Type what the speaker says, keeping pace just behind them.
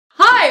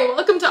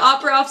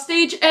Opera off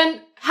stage,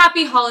 and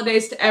happy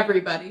holidays to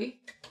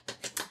everybody.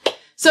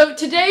 So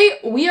today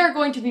we are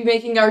going to be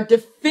making our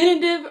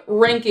definitive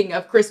ranking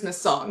of Christmas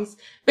songs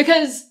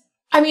because,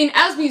 I mean,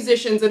 as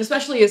musicians and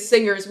especially as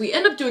singers, we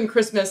end up doing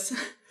Christmas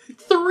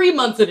 3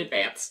 months in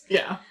advance.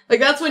 Yeah. Like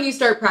that's when you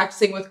start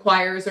practicing with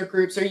choirs or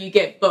groups or you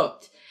get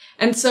booked.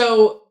 And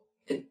so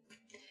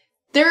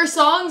there are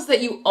songs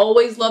that you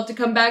always love to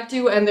come back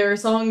to and there are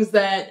songs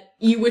that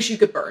you wish you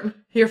could burn.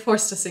 You're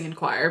forced to sing in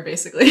choir,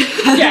 basically.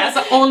 Yeah.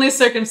 It's the only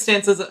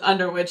circumstances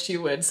under which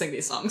you would sing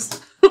these songs.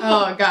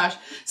 Oh gosh.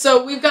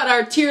 So we've got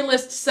our tier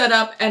list set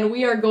up and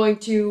we are going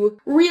to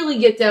really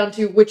get down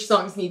to which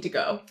songs need to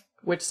go.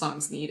 Which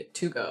songs need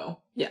to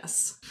go.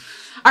 Yes.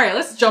 All right,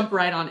 let's jump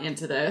right on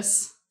into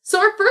this. So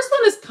our first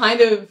one is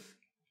kind of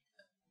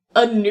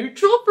a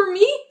neutral for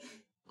me.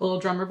 Little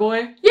Drummer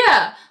Boy?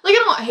 Yeah. Like,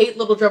 I don't hate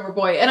Little Drummer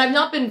Boy, and I've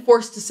not been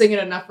forced to sing it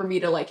enough for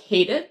me to, like,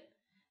 hate it.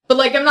 But,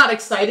 like, I'm not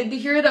excited to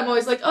hear it. I'm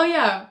always like, oh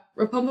yeah,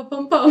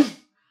 ra-pum-pum-pum-pum.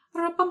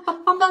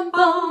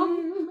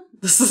 Ra-pum-pum-pum-pum.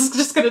 This is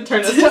just gonna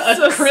turn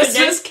into a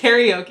Christmas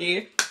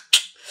karaoke.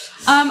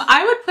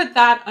 I would put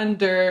that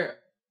under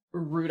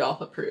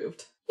Rudolph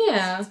approved.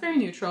 Yeah. It's very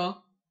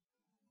neutral.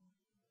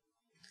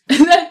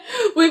 And then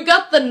we've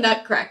got the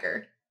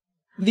Nutcracker.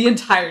 The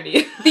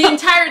entirety. The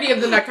entirety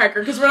of the Nutcracker,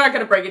 because we're not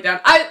going to break it down.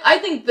 I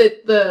think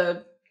that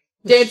the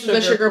Dance of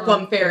the Sugar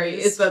Plum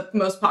Fairy is the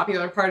most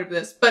popular part of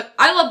this, but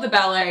I love the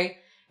ballet,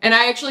 and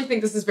I actually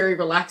think this is very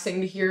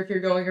relaxing to hear if you're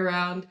going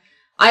around.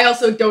 I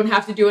also don't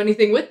have to do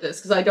anything with this,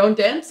 because I don't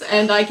dance,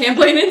 and I can't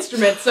play an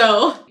instrument,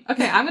 so...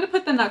 Okay, I'm going to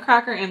put the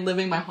Nutcracker in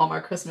Living My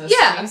Hallmark Christmas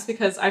Dreams,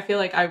 because I feel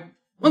like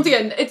Once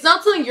again, it's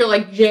not something you're,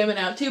 like, jamming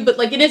out to, but,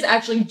 like, it is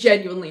actually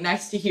genuinely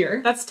nice to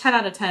hear. That's 10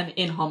 out of 10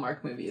 in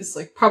Hallmark movies.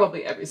 Like,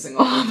 probably every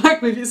single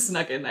Hallmark movie is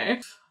snuck in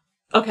there.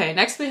 Okay,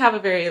 next we have a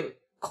very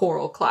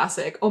choral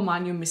classic, O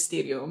Magnum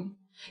Mysterium.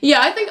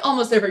 Yeah, I think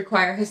almost every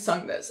choir has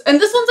sung this. And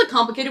this one's a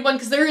complicated one,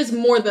 because there is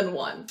more than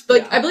one.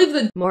 Like, yeah. I believe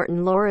the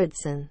Morton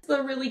Lauridsen.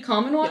 The really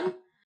common one. Yeah.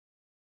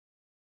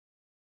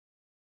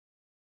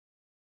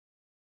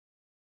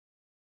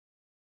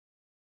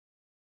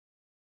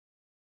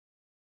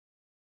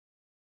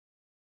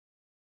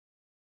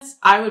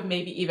 I would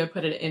maybe even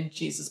put it in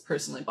Jesus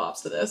Personally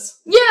Bops to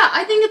this. Yeah,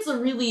 I think it's a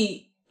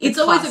really... It's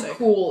always classic. A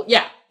cool...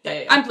 Yeah.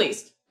 I'm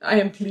pleased. I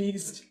am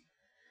pleased.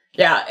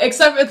 Yeah,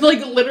 except it's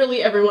like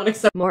literally everyone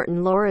except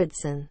Morton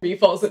Lauridsen. He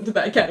falls into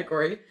that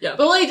category. Yeah.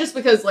 But only just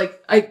because,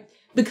 like, I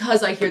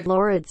hear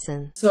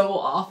Lauridsen so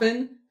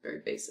often.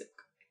 Very basic.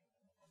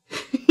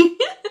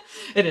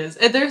 It is.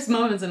 There's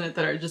moments in it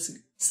that are just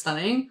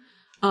stunning.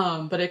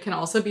 But it can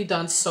also be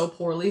done so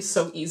poorly,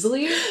 so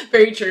easily.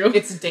 Very true.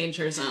 It's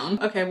danger zone.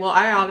 Okay, well,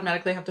 I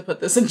automatically have to put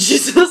this in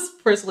Jesus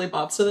Personally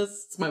Bops to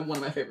this. It's one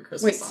of my favorite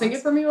Christmas songs. Wait, sing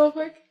it for me real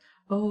quick.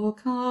 Oh,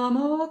 come,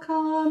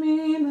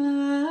 Emmanuel.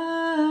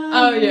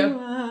 Oh,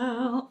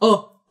 yeah.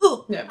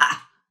 Oh, yeah.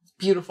 It's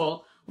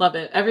beautiful. Love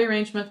it. Every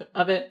arrangement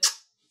of it,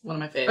 one of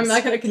my favorites. I'm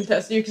not going to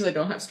contest you because I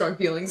don't have strong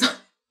feelings.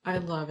 I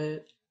love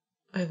it.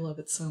 I love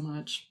it so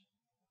much.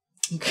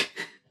 Okay.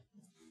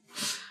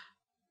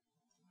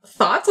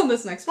 Thoughts on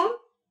this next one?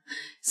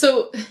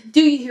 So, do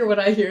you hear what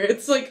I hear?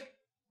 It's like...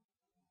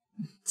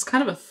 It's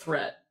kind of a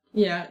threat.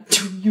 Yeah.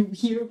 Do you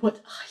hear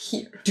what I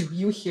hear? Do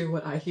you hear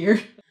what I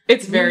hear?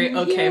 It's very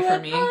okay for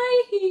me.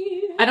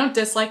 I don't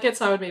dislike it,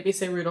 so I would maybe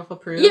say Rudolph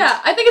approved. Yeah,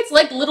 I think it's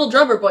like Little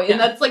Drummer Boy, and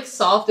that's like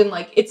soft and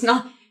like, it's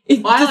not...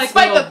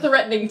 despite the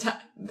threatening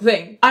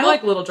thing. I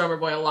like Little Drummer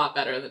Boy a lot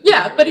better than...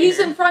 Yeah, but he's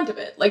in front of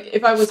it. Like,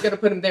 if I was gonna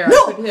put him there,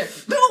 I'd put him there.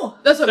 No!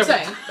 That's what I'm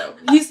saying. So,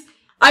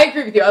 I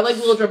agree with you. I like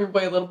Little Drummer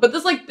Boy a little, but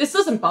this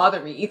doesn't bother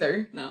me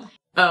either. No.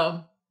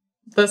 Oh,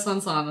 this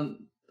one's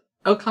on.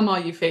 Oh, Come All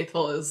You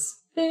Faithful is.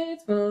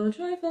 Faithful,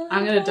 joyful.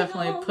 I'm gonna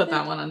definitely put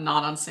that one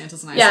not on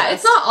Santa's Nice. Yeah,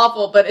 it's not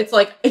awful, but it's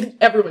like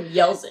everyone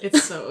yells it.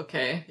 It's so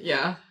okay.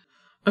 Yeah.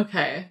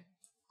 Okay.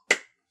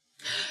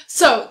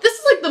 So this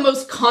is like the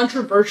most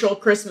controversial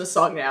Christmas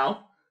song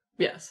now.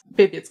 Yes,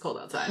 Baby It's Cold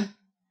Outside.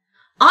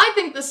 I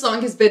think this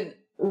song has been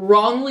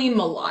wrongly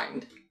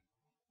maligned.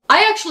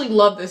 I actually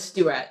love this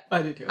duet.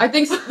 I do too. I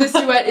think this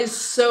duet is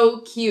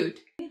so cute.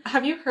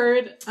 Have you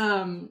heard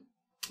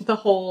the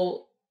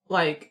whole,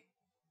 like,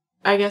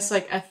 I guess,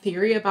 like, a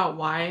theory about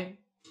why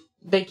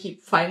they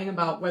keep fighting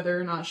about whether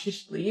or not she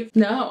should leave?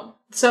 No.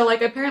 So,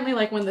 like, apparently,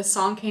 like, when this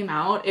song came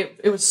out,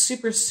 it was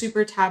super,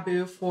 super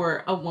taboo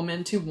for a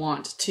woman to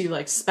want to,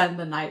 like, spend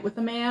the night with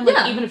a man.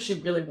 Like, even if she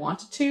really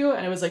wanted to,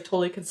 and it was, like,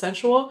 totally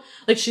consensual,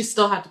 like, she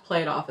still had to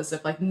play it off as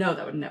if, like, no,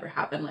 that would never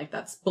happen. Like,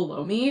 that's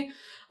below me.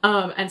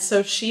 And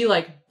so she,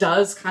 like,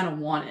 does kind of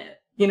want it.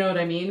 You know what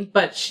I mean?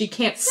 But she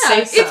can't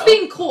say so. It's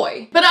being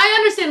coy. But I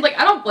understand, like,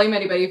 I don't blame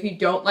anybody if you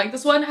don't like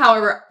this one.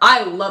 However,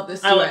 I love this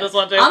duet. I love this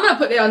one too. I'm gonna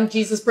put it on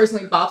Jesus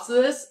Personally Bops to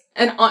this,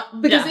 and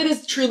because it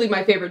is truly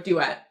my favorite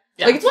duet.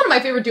 Yeah. Like, it's one of my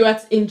favorite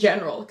duets in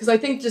general, because I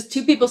think just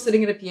two people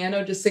sitting at a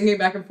piano, just singing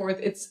back and forth,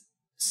 it's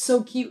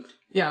so cute.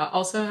 Yeah,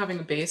 also having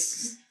a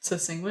bass to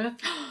sing with.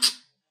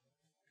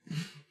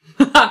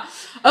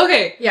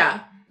 Okay.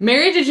 Yeah.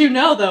 Mary Did You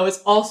Know, though,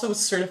 is also a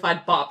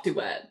certified bop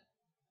duet.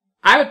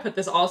 I would put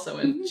this also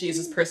in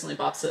Jesus personally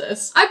bops to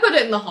this. I put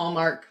it in the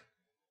Hallmark.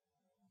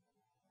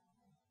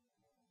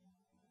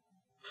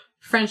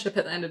 Friendship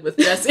had ended with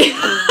Jesse. This is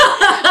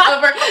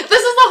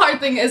the hard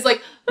thing is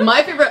like,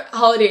 my favorite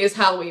holiday is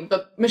Halloween,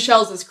 but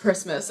Michelle's is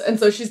Christmas. And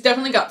so she's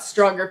definitely got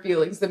stronger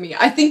feelings than me.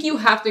 I think you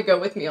have to go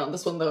with me on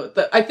this one though.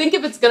 I think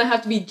if it's gonna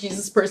have to be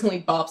Jesus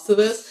personally bops to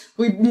this,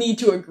 we need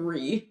to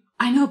agree.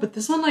 I know, but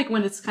this one, like,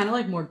 when it's kind of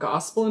like more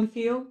gospel in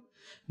feel.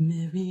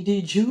 Mary,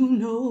 did you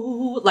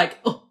know? Like,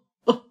 oh,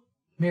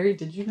 Mary,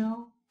 did you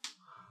know?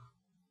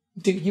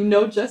 Do you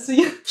know,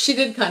 Jesse? She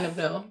did kind of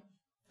know.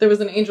 There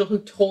was an angel who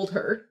told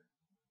her.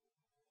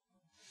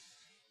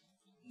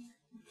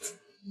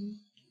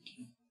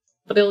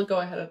 But it'll go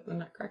ahead of the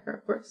Nutcracker,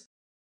 of course.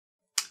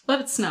 Let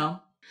it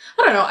snow.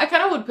 I don't know. I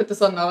kind of would put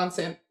this on not on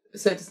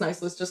Santa's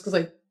nice list just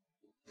because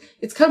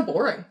it's kind of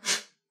boring.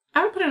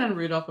 I would put it on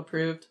Rudolph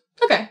approved.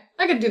 Okay,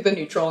 I could do the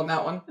neutral on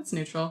that one. It's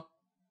neutral.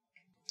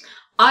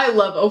 I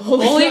love Oh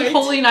Holy Night.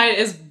 Holy Night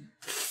is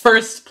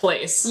first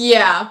place.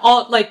 Yeah.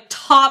 All, like,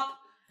 top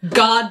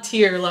god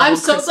tier level. I'm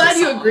so Christmas glad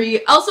you song.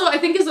 agree. Also, I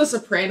think as a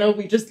soprano,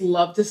 we just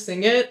love to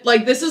sing it.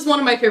 Like, this is one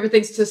of my favorite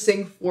things to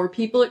sing for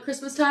people at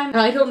Christmas time. And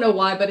I don't know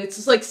why, but it's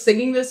just like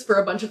singing this for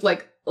a bunch of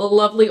like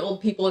lovely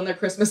old people in their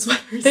Christmas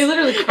sweaters. They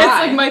literally cry.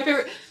 It's like my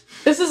favorite.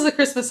 This is the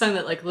Christmas song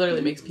that like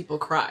literally makes people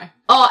cry.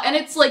 Oh, and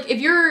it's like if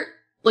you're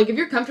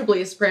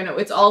comfortably a soprano,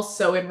 it's all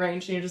so in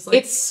range, and you're just like,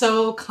 it's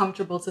so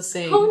comfortable to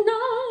sing. Oh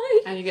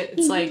night. And you get,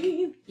 it's like,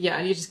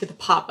 yeah, you just get to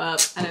pop up,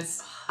 and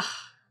it's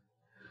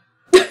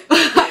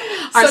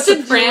our Such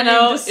a soprano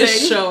dream to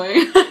is sing.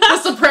 showing. The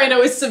soprano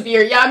is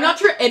severe. Yeah, I'm not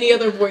sure any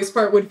other voice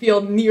part would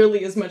feel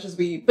nearly as much as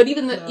we. But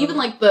even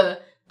like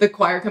the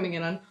choir coming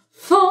in on.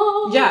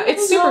 Yeah,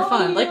 it's super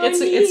fun. Like it's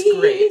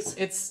great.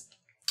 It's.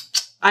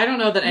 I don't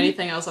know that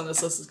anything else on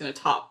this list is going to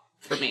top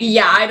for me.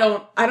 Yeah, I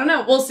don't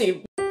know. We'll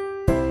see.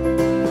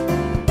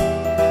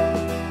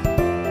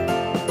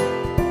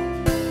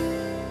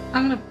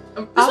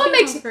 This one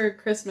makes for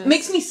Christmas.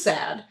 Makes me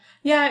sad.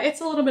 Yeah,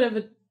 it's a little bit of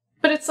a,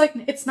 but it's like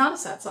it's not a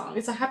sad song.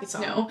 It's a happy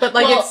song. No, but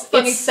like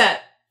it's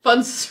set.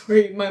 Fun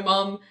story. My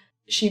mom,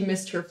 she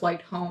missed her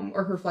flight home,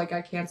 or her flight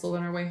got canceled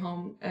on her way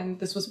home, and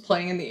this was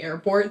playing in the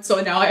airport.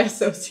 So now I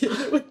associate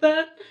it with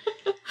that.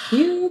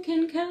 You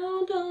can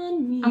count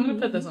on me. I'm gonna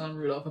put this on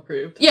Rudolph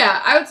approved.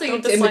 Yeah, I would say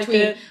Don't it's in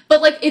between. it.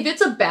 But like, if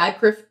it's a bad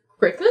Christmas,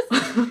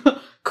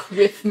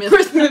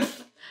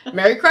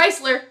 Merry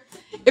Chrysler.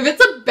 If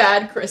it's a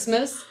bad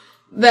Christmas,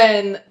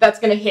 then that's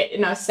gonna hit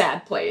in a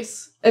sad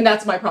place. And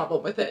that's my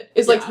problem with it.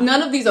 Is like,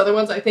 none of these other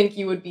ones I think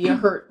you would be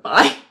hurt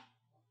by.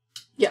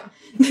 Yeah.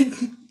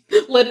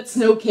 Let It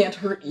Snow can't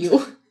hurt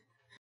you.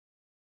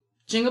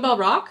 Jingle Bell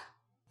Rock?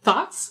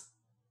 Thoughts?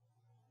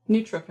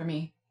 Neutral for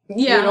me.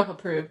 Yeah. Rudolph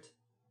approved.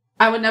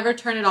 I would never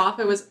turn it off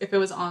if it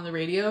was on the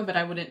radio, but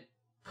I wouldn't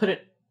put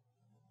it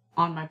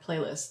on my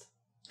playlist.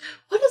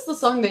 What is the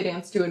song they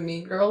dance to in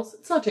Mean Girls?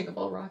 It's not Jingle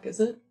Bell Rock, is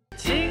it?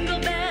 Jingle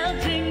bell,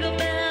 jingle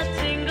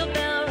bell, jingle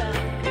bell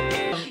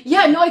rock.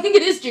 Yeah, no, I think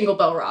it is Jingle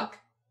Bell Rock.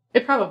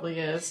 It probably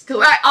is.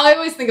 Because I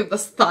always think of the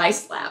thigh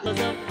slap.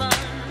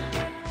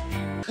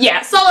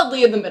 Yeah,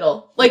 solidly in the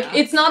middle. Like,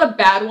 it's not a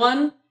bad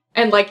one,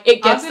 and like,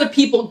 it gets the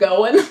people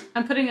going.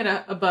 I'm putting it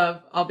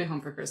above I'll Be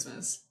Home for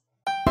Christmas.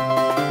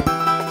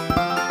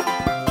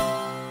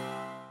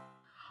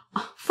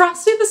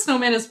 Frosty the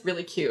Snowman is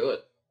really cute.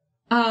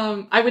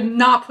 I would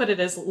not put it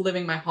as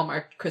Living My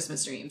Hallmark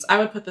Christmas Dreams. I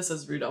would put this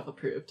as Rudolph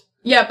approved.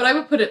 Yeah, but I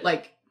would put it,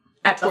 like,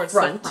 at Towards the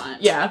front.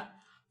 Yeah.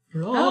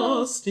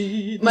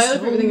 Frosty My other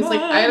favorite thing is, like,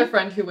 I had a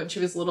friend who, when she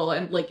was little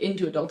and, like,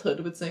 into adulthood,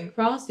 would sing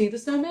Frosty the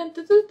Snowman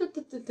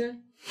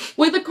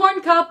with a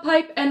corncob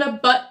pipe and a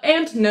butt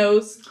and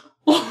nose.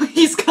 Oh,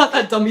 he's got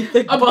that dummy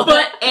thick A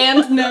butt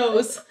and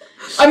nose.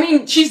 I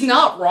mean, she's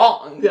not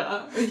wrong.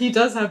 Yeah, he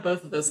does have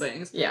both of those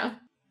things. Yeah.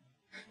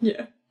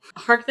 Yeah.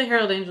 Hark the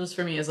Herald Angels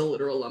for me is a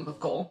literal lump of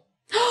coal.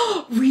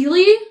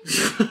 Really?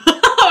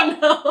 Oh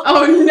no.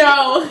 Oh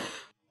no.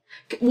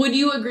 Would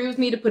you agree with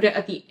me to put it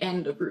at the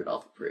end of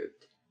Rudolph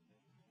approved?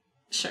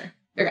 Sure.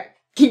 Okay.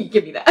 Can you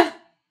give me that?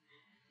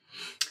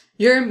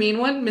 You're a Mean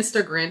One,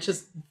 Mr. Grinch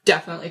is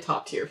definitely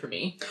top tier for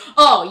me.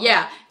 Oh,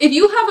 yeah. If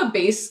you have a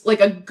bass,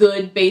 like a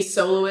good bass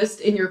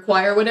soloist in your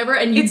choir or whatever,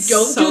 and you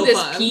don't do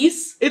this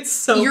piece, it's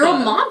so you're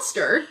fun. a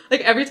monster.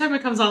 Like, every time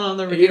it comes on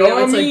the radio,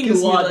 it's like,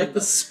 gives me like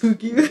the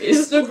spooky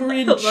Mr.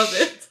 Grinch. I love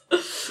it.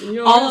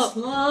 You're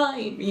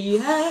slimy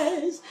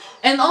eyes.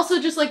 And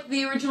also just like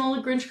the original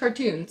Grinch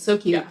cartoon. So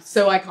cute.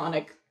 So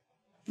iconic.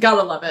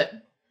 Gotta love it.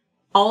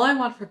 All I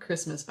Want for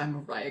Christmas by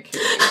Mariah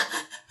Carey.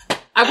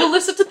 I will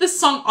listen to this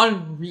song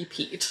on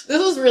repeat.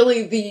 This is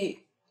really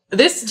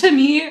This, to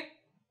me,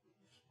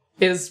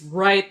 is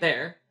right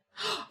there.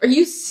 Are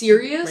you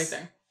serious? Right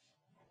there.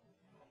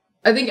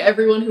 I think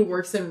everyone who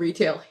works in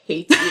retail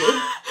hates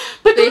you.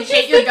 But They don't you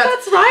hate your think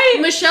guts. that's right?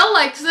 Michelle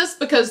likes this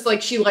because,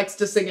 like, she likes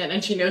to sing it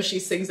and she knows she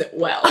sings it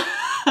well.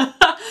 But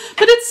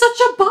it's such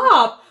a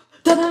bop.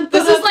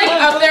 This is like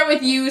up there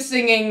with you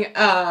singing,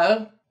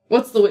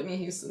 what's the Whitney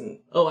Houston?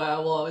 Oh, I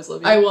Will Always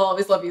Love You. I Will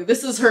Always Love You.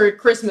 This is her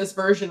Christmas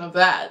version of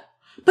that.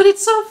 But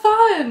it's so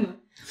fun.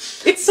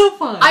 It's so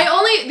fun.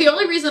 The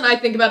only reason I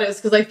think about it is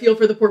because I feel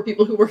for the poor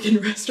people who work in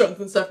restaurants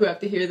and stuff who have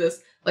to hear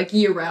this, like,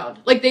 year round.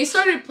 Like, they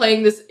started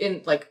playing this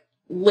in, like,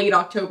 late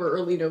October,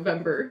 early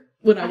November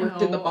when I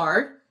worked in the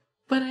bar.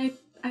 But I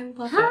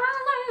love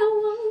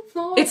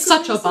it. It's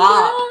such a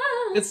bop.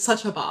 It's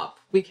such a bop.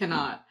 We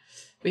cannot.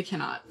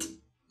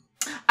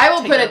 I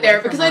will take put it it there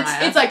away from because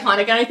Mariah. it's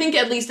iconic, and I think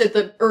at least at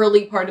the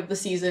early part of the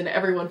season,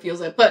 everyone feels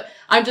it. But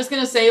I'm just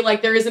gonna say,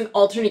 like, there is an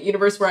alternate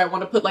universe where I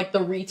want to put, like,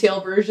 the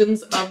retail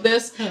versions of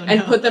this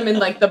and put them in,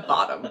 like, the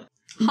bottom.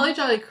 Holly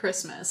Jolly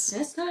Christmas.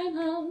 This time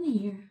of the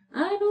year,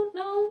 I don't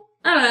know.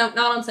 Not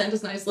on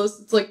Santa's nice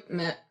list. It's like,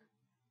 meh.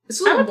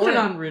 It's a I little would put boring. it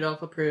on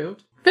Rudolph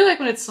approved. I feel like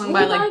when it's sung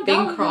by, like,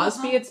 Bing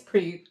Crosby, it's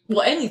pretty...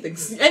 Well, any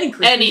Christmas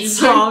Any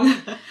song.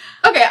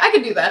 Okay, I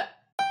could do that.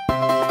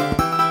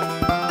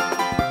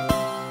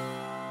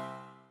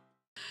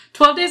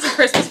 12 Days of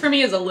Christmas for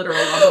me is a literal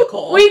lump of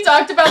coal. We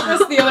talked about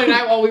this the other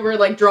night while we were,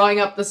 like, drawing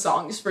up the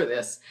songs for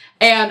this.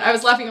 And I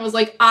was laughing. I was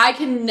like, I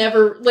can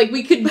never... Like,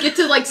 we could get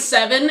to, like,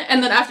 7,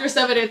 and then after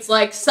 7, it's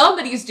like,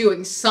 somebody's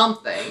doing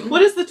something.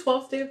 What is the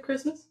 12th day of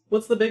Christmas?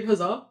 What's the big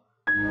huzzah?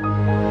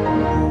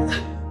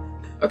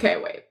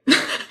 Okay, wait.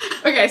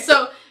 Okay,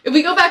 so if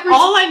we go backwards...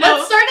 All I know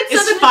let's start at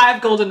is 7.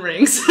 5 golden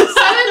rings.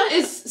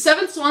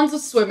 7 swans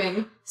of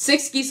swimming,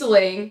 6 geese a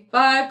laying,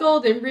 5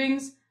 golden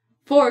rings,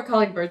 4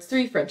 calling birds,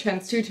 3 French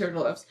hens, 2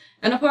 turtle doves,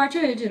 and a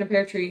partridge in a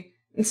pear tree.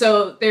 And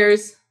so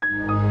there's...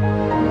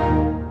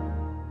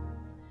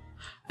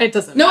 It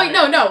doesn't No, matter.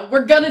 wait, no,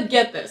 we're gonna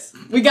get this.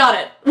 We got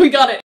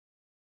it.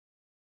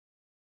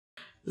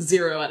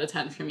 0 out of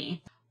 10 for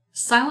me.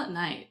 Silent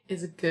Night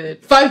is a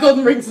good... 5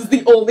 golden rings is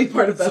the only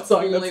part of that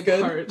song only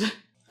that's good. part.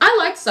 I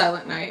like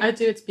Silent Night. I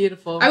do, it's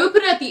beautiful. I would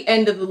put it at the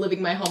end of the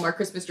Living My Hallmark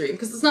Christmas Dream,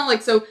 because it's not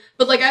like so...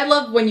 But, like, I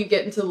love when you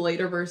get into the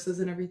later verses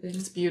and everything.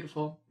 It's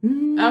beautiful.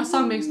 That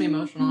song makes me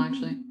emotional,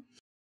 actually.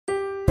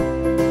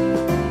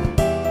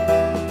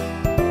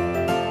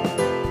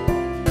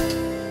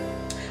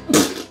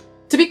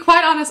 To be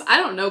quite honest, I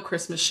don't know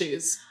Christmas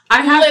shoes.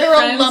 I have Literal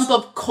friends, lump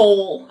of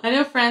coal. I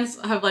know friends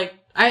have, like,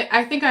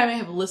 I think I may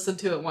have listened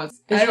to it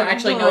once. I don't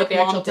actually know what the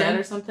actual Dead term-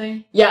 or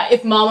something. Yeah,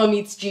 If Mama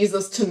Meets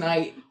Jesus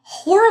Tonight.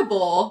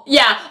 Horrible.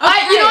 Yeah,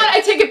 you know what?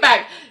 I take it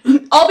back.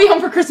 I'll Be Home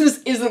for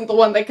Christmas isn't the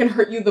one that can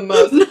hurt you the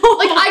most. No.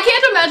 Like, I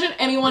can't imagine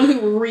anyone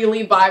who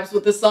really vibes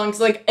with this song.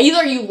 Cause, like,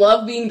 either you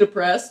love being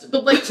depressed,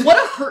 but, like, what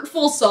a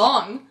hurtful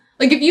song.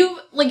 Like, if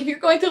you're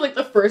going through, like,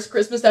 the first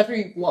Christmas after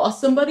you've lost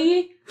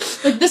somebody,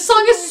 like, this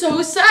song is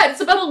so sad.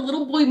 It's about a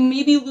little boy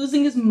maybe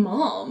losing his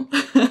mom.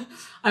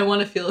 I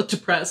want to feel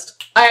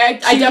depressed. I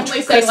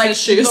definitely say, like, Christmas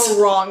shoes.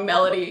 the wrong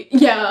melody.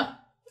 Yeah.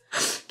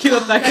 Cue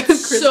up that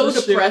That's so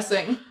Christmas shoe.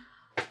 depressing.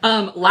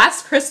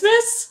 Last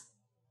Christmas,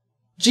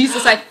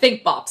 Jesus, I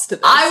think bops to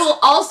this. I will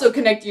also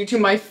connect you to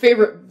my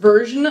favorite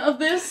version of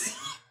this.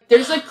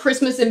 There's a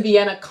Christmas in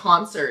Vienna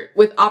concert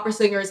with opera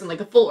singers and,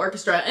 like, a full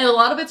orchestra, and a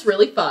lot of it's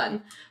really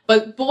fun.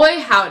 But boy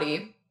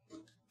howdy,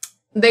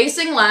 they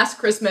sing Last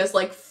Christmas,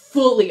 like,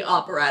 fully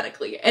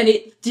operatically, and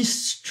it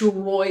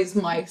destroys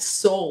my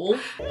soul.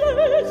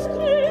 Last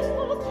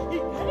Christmas, he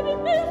gave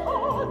me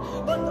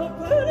heart, but the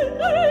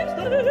very next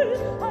day,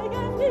 I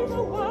gave it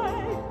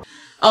away.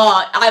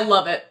 I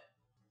love it.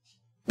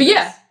 But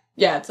yeah,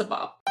 it's a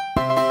bop.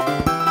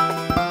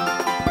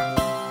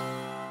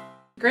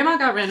 Grandma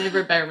Got Ran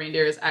Over by a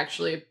Reindeer is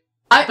actually,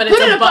 But it's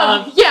put it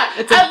above. Yeah,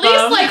 It's at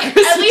above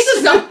least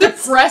it's not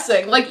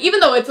depressing. Like, even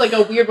though it's like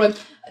a weird one,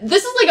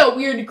 this is like a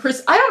weird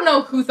I don't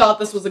know who thought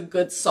this was a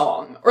good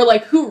song, or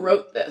like who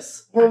wrote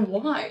this, or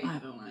why. I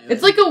don't know.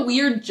 It's like a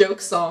weird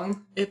joke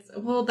song.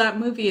 Well, that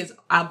movie is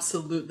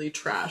absolutely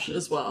trash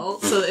as well,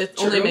 so it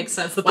True. only makes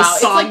sense that the Wow,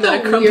 it's song like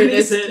that the accompanies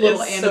weirdest it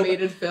little is so-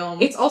 animated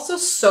film. It's also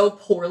so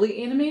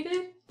poorly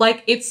animated.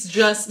 Like, it's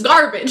just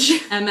garbage.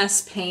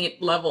 MS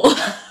Paint level.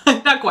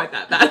 Not quite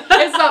that bad.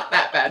 It's not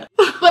that bad.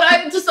 But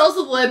I just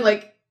also then,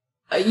 like,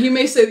 you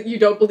may say that you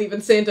don't believe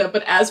in Santa,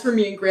 but as for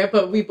me and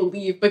Grandpa, we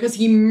believe, because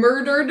he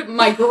murdered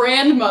my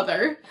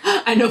grandmother.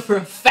 I know for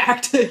a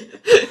fact.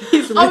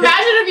 He's Imagine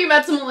if you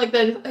met someone like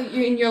that,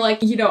 and you're like,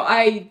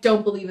 I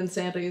don't believe in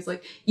Santa. He's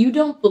like, you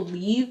don't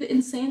believe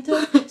in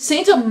Santa?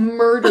 Santa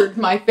murdered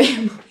my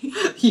family.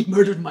 He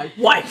murdered my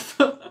wife.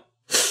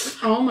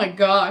 Oh my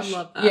gosh.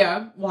 Love that.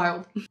 Yeah,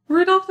 wild.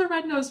 Rudolph the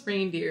Red-Nosed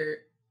Reindeer.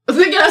 I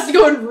think it has to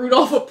go in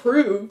Rudolph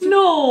approved.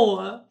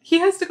 No! He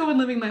has to go in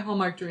Living My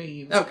Hallmark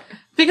Dreams. Okay.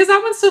 Because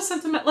that one's so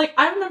sentimental. Like,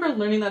 I remember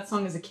learning that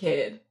song as a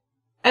kid.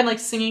 And, like,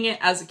 singing it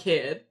as a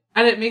kid.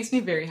 And it makes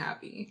me very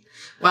happy.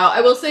 Wow,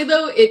 I will say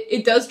though,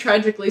 it does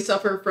tragically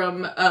suffer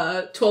from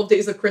 12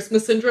 Days of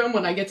Christmas syndrome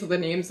when I get to the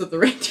names of the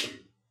reindeer.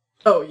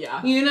 Oh,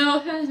 yeah. You know,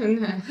 are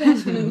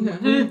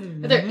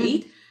there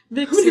 8?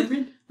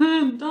 Vixen,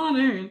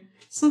 Donner,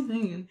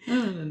 something,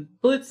 and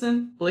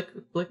Blitzen,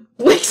 Blitzen.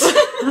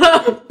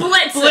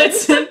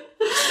 Blitzen!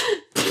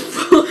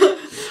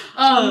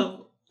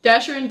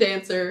 Dasher and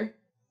Dancer,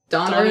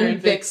 Donner and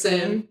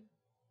Vixen,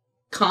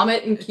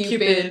 Comet and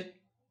Cupid.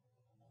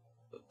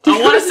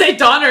 I want to say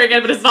Donner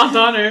again, but it's not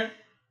Donner.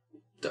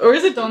 Or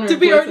is it Donner Did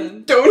and we already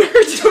Blitzen? Donor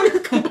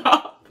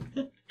Kebab?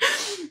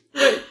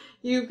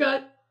 You've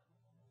got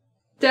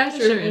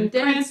Dasher and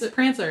Dancer.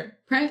 Prancer.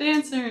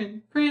 Dancer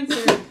and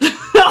Prancer.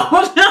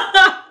 No,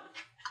 no.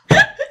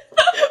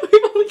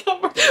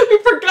 We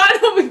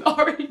forgot what we've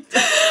already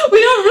done.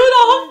 We got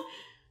Rudolph.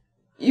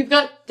 You've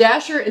got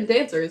Dasher and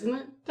Dancer, isn't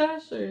it?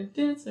 Dasher and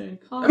Dancer and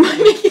Am I Comet.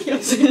 making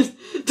up sense?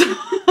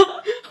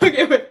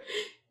 Okay, wait.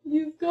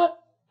 You've got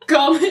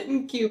Comet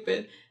and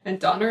Cupid and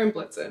Donner and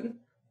Blitzen.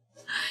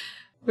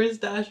 Where's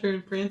Dasher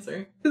and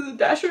Prancer? Is it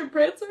Dasher and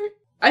Prancer?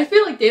 I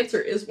feel like Dancer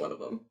is one of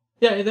them.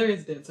 Yeah, there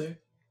is Dancer.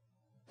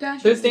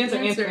 Dasher There's Dancer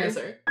and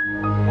Prancer.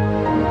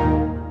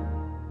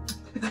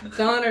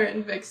 Donner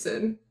and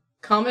Vixen.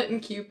 Comet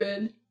and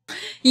Cupid.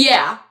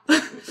 Yeah.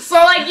 So,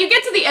 like, you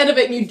get to the end of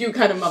it and you do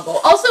kind of mumble.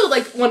 Also,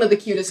 like, one of the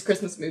cutest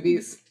Christmas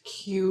movies.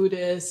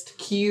 Cutest.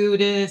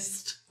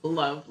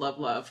 Love, love,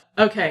 love.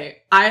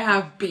 Okay, I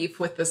have beef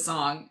with the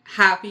song.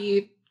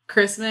 Happy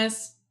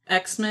Christmas,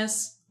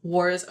 Xmas,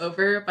 War is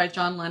Over by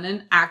John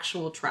Lennon.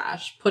 Actual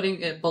trash.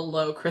 Putting it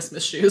below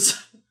Christmas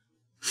Shoes.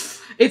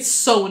 It's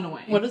so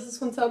annoying. What does this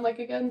one sound like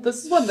again?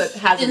 This is one that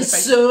has And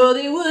so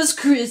it was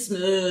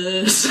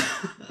Christmas.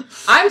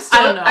 I'm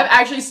don't know.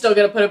 actually still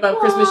gonna put above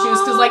Christmas Shoes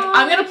because, like,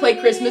 I'm gonna play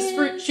Christmas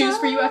shoes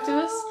for you after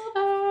this.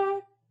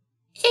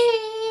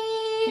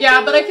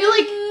 Yeah, but I feel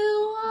like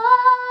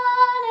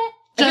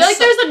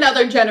there's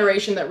another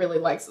generation that really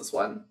likes this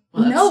one.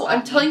 Well, no,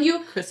 I'm telling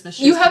you, Christmas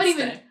Shoes. you haven't can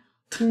even. stay.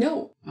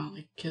 No, I don't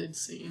like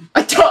kids singing.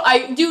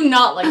 I do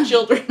not like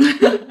children.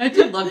 I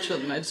do love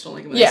children. I just don't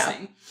like them Yeah. to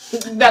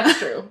sing. That's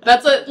true.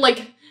 That's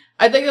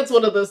I think that's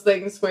one of those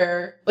things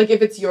where, like,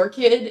 if it's your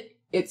kid,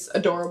 it's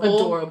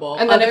adorable.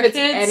 And then Other if it's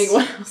kids,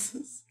 anyone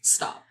else's.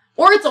 stop.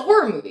 Or it's a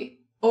horror movie.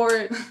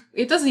 Or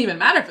it doesn't even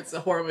matter if it's a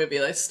horror movie.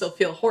 I still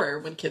feel horror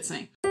when kids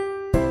sing.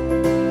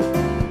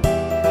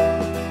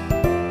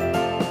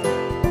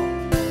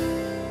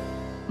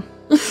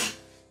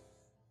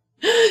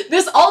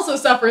 This also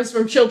suffers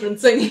from children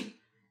singing.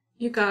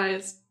 You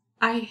guys,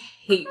 I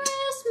hate.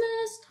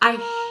 Christmas I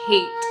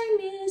hate.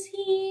 is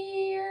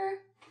here.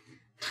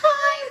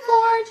 Time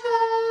for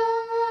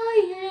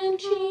joy and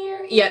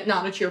cheer. Yeah,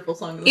 not a cheerful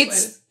song in the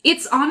slightest.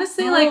 It's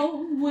honestly like,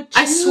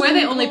 I swear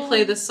they only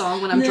play this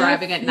song when I'm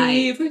driving at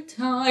night. Favorite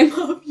time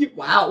of year.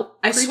 Wow.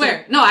 I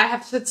swear. No, I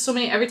have said so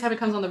many, every time it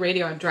comes on the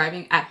radio, I'm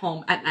driving at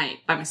home at night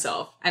by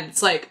myself. And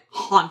it's like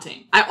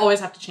haunting. I always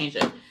have to change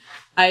it.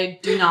 I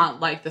do not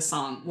like this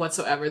song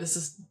whatsoever. This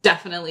is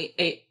definitely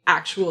a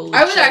actual.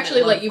 I would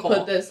actually let you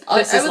put this. I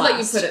would is let you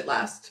last. put it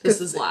last. This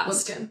is last.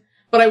 Once again.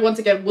 But I once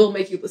again will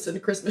make you listen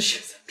to Christmas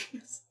Shoes after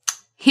this.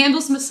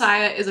 Handel's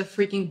Messiah is a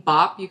freaking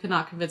bop. You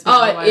cannot convince me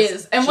Oh, otherwise. it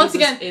is. And once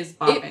Jesus again, is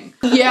bopping.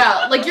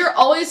 Yeah, like you're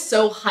always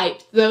so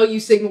hyped, though you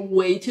sing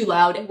way too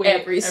loud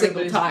every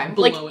single everybody's time.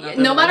 blowing Like, up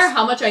no their matter voice.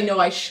 how much I know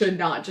I should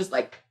not, just.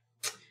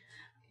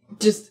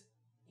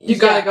 You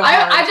gotta go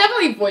hard. I've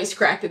definitely voice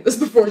cracked at this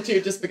before,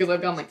 too, just because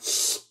I've gone like,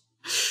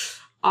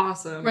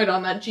 Awesome. right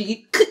on that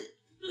G.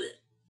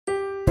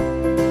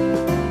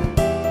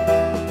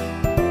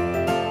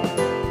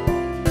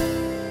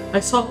 I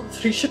saw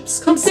 3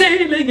 ships come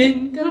sailing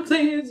in on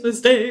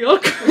Christmas Day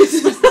on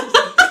Christmas.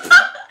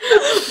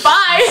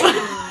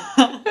 Bye!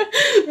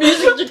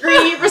 Music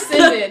degree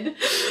rescinded.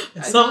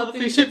 I saw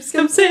 3 ships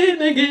come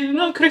sailing in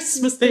on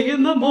Christmas Day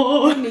in the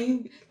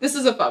morning. This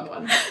is a fun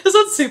one. This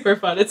one's super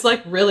fun. It's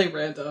like really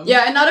random.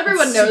 Yeah, and not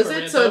everyone It's knows super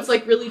it, so random. it's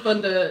like really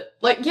fun to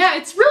yeah,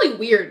 it's really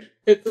weird.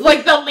 It's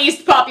Like the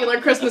least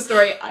popular Christmas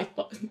story. I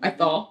thought.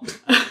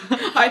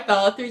 I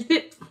thought 3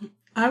 ships.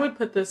 I would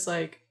put this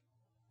like.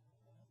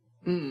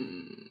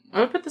 I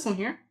would put this one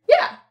here.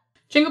 Yeah.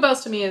 Jingle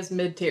Bells to me is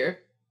mid tier,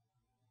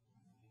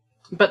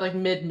 but like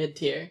mid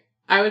tier.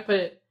 I would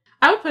put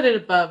it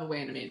above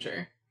Away in a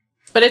Manger,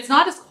 but it's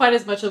not quite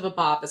as much of a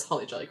bop as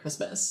Holly Jolly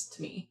Christmas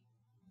to me.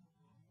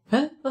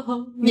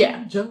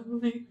 Yeah.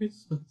 Jolly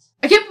Christmas.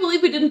 I can't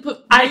believe we didn't put.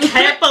 I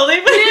can't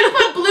believe We didn't it.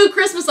 put Blue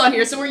Christmas on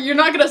here, so you're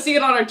not gonna see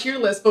it on our tier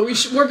list, but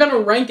we're gonna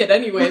rank it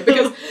anyway,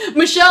 because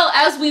Michelle,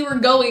 as we were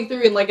going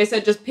through, and like I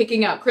said, just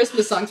picking out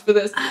Christmas songs for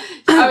this,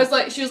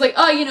 she was like,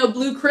 oh,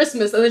 Blue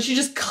Christmas, and then she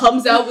just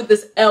comes out with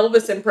this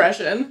Elvis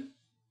impression.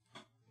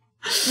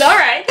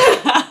 Alright.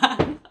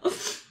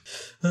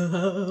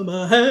 I'm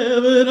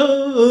having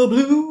a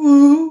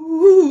blue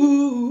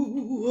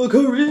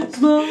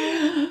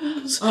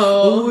Christmas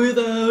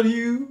without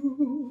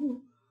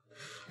you.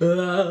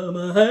 I'm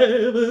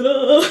having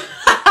a...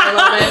 I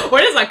love it.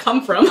 Where does that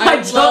come from? I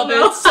don't love it.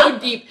 know. It's so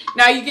deep.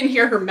 Now you can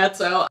hear her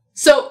mezzo.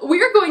 So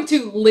we are going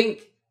to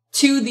link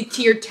to the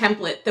tier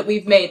template that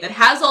we've made that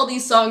has all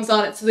these songs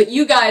on it so that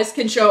you guys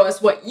can show us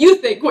what you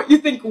think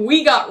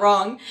we got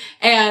wrong,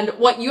 and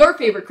what your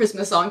favorite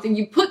Christmas songs. And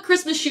you put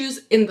Christmas Shoes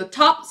in the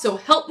top, so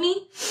help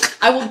me,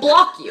 I will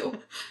block you.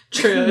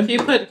 True. If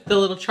you put the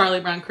little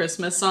Charlie Brown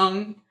Christmas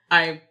song,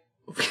 we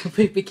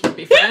can't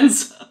be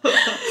friends. I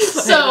hate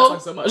that song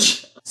so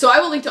much. So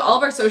I will link to all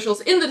of our socials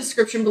in the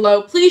description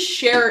below. Please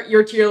share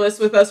your tier list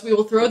with us. We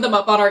will throw them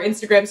up on our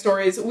Instagram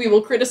stories. We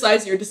will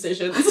criticize your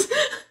decisions.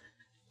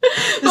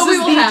 This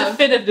is the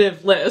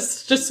definitive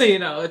list, just so you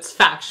know. It's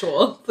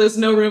factual. There's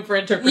no room for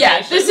interpretation.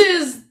 Yeah, this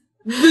is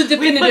the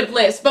definitive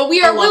list, but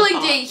we are willing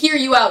pop. to hear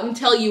you out and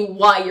tell you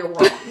why you're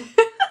wrong.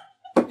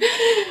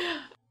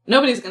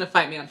 Nobody's gonna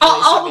fight me on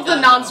all of the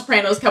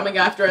non-Sopranos coming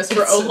after us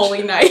for Oh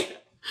Holy Night.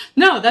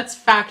 No, that's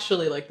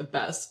factually like the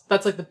best.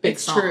 That's like the big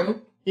It's song.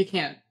 true. You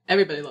can't.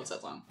 Everybody loves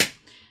that song.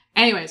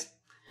 Anyways,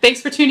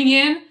 thanks for tuning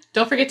in.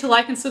 Don't forget to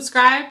like and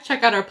subscribe.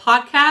 Check out our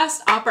podcast,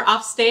 Opera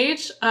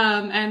Offstage,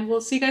 and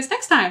we'll see you guys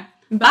next time.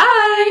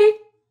 Bye!